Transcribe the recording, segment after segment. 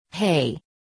Hey,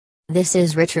 this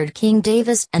is Richard King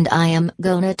Davis and I am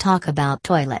gonna talk about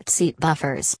toilet seat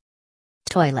buffers.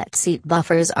 Toilet seat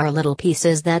buffers are little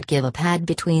pieces that give a pad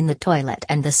between the toilet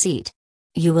and the seat.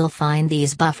 You will find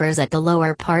these buffers at the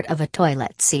lower part of a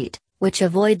toilet seat, which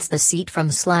avoids the seat from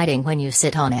sliding when you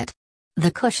sit on it. The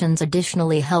cushions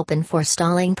additionally help in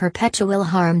forestalling perpetual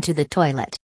harm to the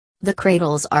toilet. The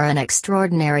cradles are an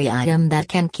extraordinary item that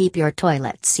can keep your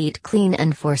toilet seat clean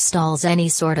and forestalls any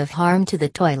sort of harm to the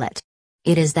toilet.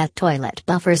 It is that toilet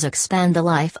buffers expand the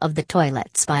life of the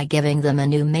toilets by giving them a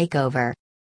new makeover.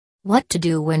 What to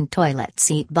do when toilet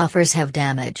seat buffers have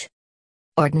damage?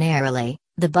 Ordinarily,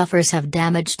 the buffers have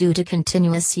damage due to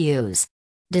continuous use.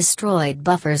 Destroyed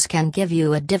buffers can give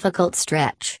you a difficult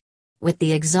stretch. With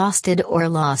the exhausted or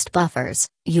lost buffers,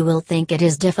 you will think it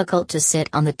is difficult to sit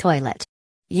on the toilet.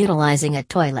 Utilizing a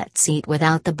toilet seat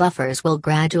without the buffers will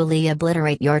gradually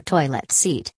obliterate your toilet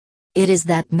seat. It is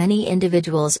that many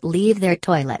individuals leave their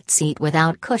toilet seat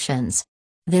without cushions.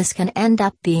 This can end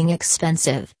up being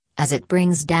expensive, as it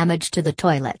brings damage to the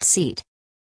toilet seat.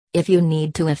 If you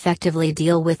need to effectively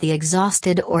deal with the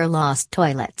exhausted or lost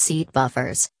toilet seat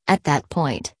buffers, at that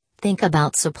point, think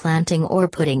about supplanting or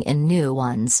putting in new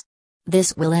ones.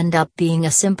 This will end up being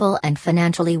a simple and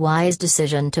financially wise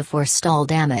decision to forestall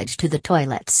damage to the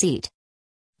toilet seat.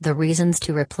 The reasons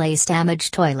to replace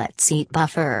damaged toilet seat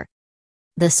buffer.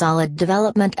 The solid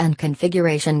development and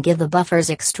configuration give the buffers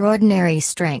extraordinary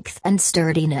strength and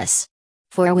sturdiness.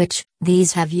 For which,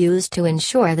 these have used to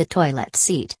ensure the toilet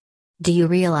seat. Do you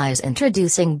realize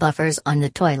introducing buffers on the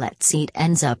toilet seat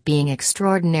ends up being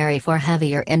extraordinary for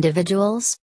heavier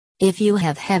individuals? If you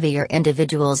have heavier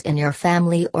individuals in your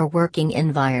family or working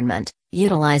environment,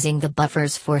 utilizing the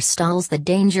buffers forestalls the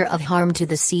danger of harm to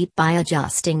the seat by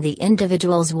adjusting the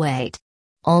individual's weight.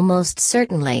 Almost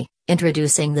certainly,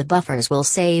 introducing the buffers will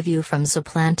save you from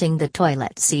supplanting the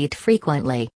toilet seat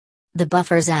frequently. The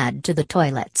buffers add to the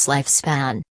toilet's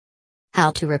lifespan. How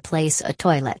to replace a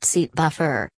toilet seat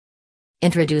buffer.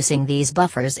 Introducing these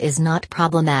buffers is not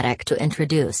problematic to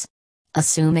introduce.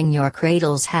 Assuming your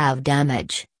cradles have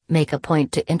damage, make a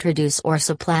point to introduce or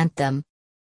supplant them.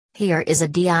 Here is a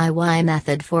DIY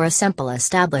method for a simple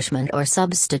establishment or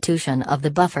substitution of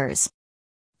the buffers.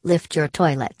 Lift your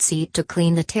toilet seat to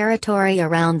clean the territory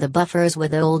around the buffers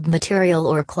with old material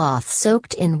or cloth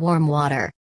soaked in warm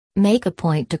water. Make a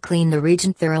point to clean the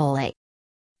region thoroughly.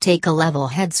 Take a level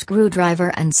head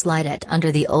screwdriver and slide it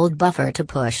under the old buffer to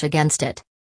push against it.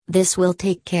 This will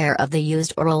take care of the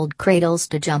used or old cradles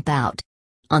to jump out.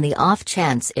 On the off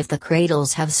chance if the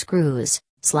cradles have screws,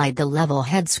 slide the level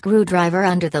head screwdriver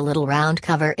under the little round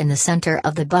cover in the center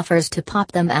of the buffers to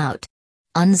pop them out.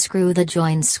 Unscrew the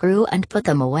join screw and put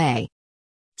them away.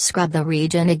 Scrub the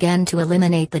region again to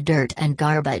eliminate the dirt and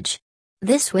garbage.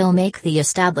 This will make the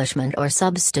establishment or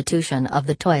substitution of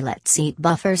the toilet seat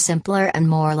buffer simpler and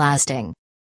more lasting.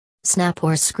 Snap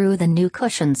or screw the new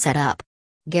cushion setup.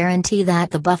 Guarantee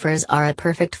that the buffers are a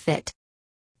perfect fit.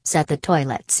 Set the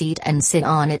toilet seat and sit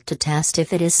on it to test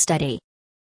if it is steady.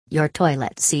 Your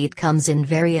toilet seat comes in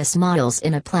various models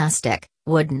in a plastic,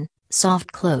 wooden,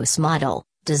 soft close model,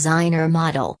 designer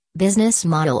model, business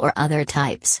model or other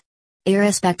types.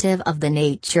 Irrespective of the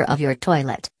nature of your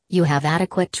toilet, you have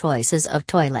adequate choices of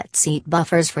toilet seat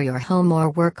buffers for your home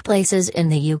or workplaces in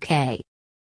the UK.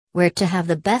 Where to have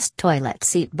the best toilet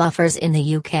seat buffers in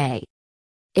the UK?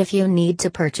 If you need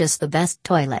to purchase the best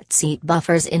toilet seat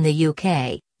buffers in the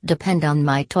UK, depend on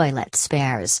My Toilet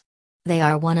Spares. They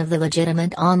are one of the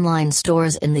legitimate online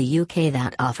stores in the UK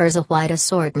that offers a wide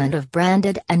assortment of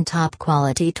branded and top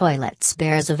quality toilet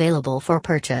spares available for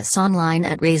purchase online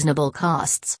at reasonable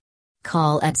costs.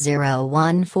 Call at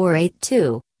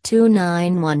 01482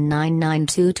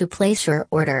 291992 to place your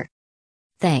order.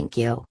 Thank you.